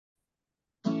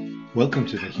Welcome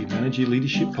to the Humanity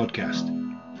Leadership Podcast.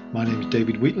 My name is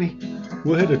David Wheatley.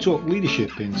 We're here to talk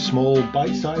leadership in small,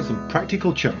 bite-sized and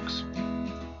practical chunks.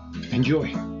 Enjoy.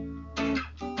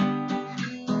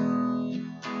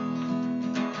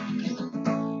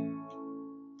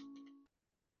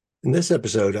 In this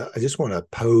episode, I just want to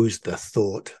pose the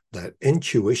thought that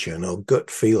intuition or gut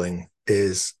feeling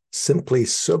is simply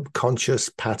subconscious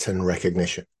pattern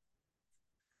recognition.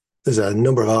 There's a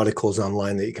number of articles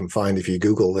online that you can find if you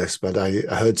Google this, but I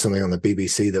heard something on the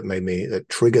BBC that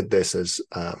triggered this as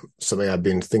something I've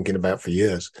been thinking about for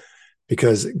years,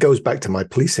 because it goes back to my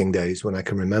policing days when I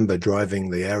can remember driving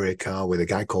the area car with a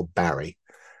guy called Barry.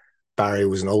 Barry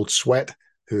was an old sweat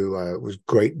who was a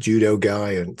great judo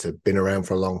guy and had been around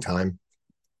for a long time.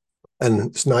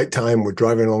 And it's nighttime, we're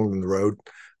driving along the road,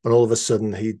 and all of a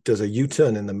sudden he does a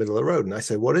U-turn in the middle of the road. And I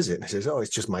say, "What is it?" And he says, "Oh,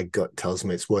 it's just my gut tells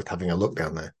me it's worth having a look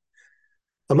down there."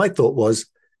 And my thought was,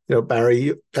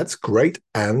 Barry, that's great.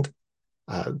 And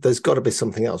there's got to be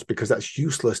something else, because that's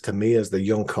useless to me as the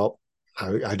young cop.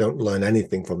 I don't learn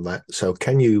anything from that. So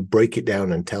can you break it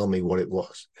down and tell me what it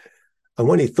was? And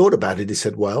when he thought about it, he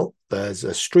said, well, there's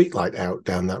a street light out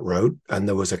down that road, and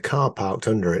there was a car parked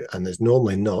under it, and there's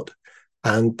normally not.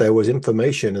 And there was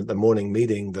information at the morning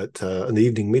meeting in the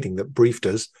evening meeting that briefed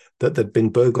us that there'd been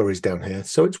burglaries down here.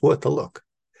 So it's worth a look.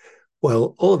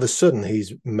 Well, all of a sudden,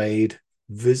 he's made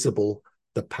visible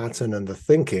the pattern and the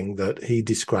thinking that he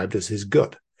described as his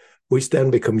gut, which then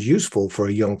becomes useful for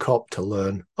a young cop to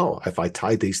learn, oh, if I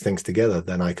tie these things together,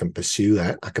 then I can pursue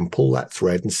that. I can pull that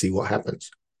thread and see what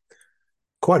happens.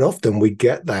 Quite often we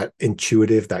get that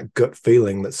intuitive, that gut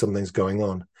feeling that something's going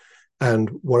on. And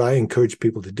what I encourage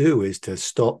people to do is to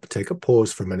stop, take a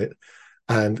pause for a minute,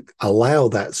 and allow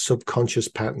that subconscious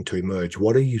pattern to emerge.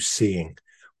 What are you seeing?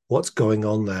 What's going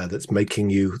on there that's making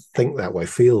you think that way,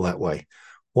 feel that way?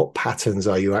 What patterns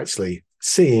are you actually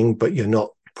seeing, but you're not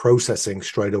processing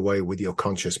straight away with your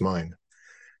conscious mind?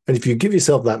 And if you give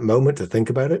yourself that moment to think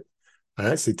about it and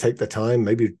actually take the time,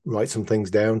 maybe write some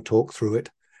things down, talk through it,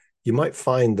 you might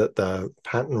find that the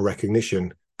pattern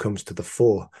recognition comes to the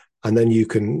fore. And then you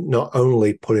can not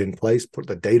only put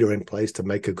the data in place to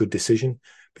make a good decision,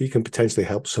 but you can potentially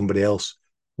help somebody else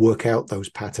work out those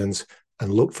patterns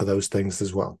and look for those things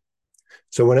as well.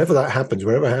 So whenever that happens,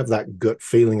 whenever I have that gut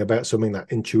feeling about something,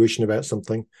 that intuition about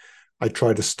something, I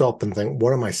try to stop and think,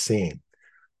 what am I seeing?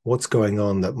 What's going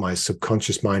on that my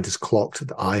subconscious mind has clocked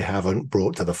that I haven't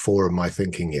brought to the fore of my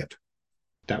thinking yet?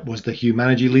 That was the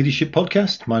Humanity Leadership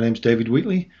Podcast. My name's David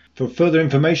Wheatley. For further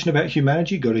information about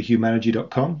Humanity, go to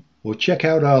humanity.com or check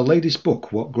out our latest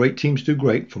book, What Great Teams Do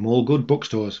Great, from all good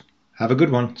bookstores. Have a good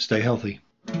one. Stay healthy.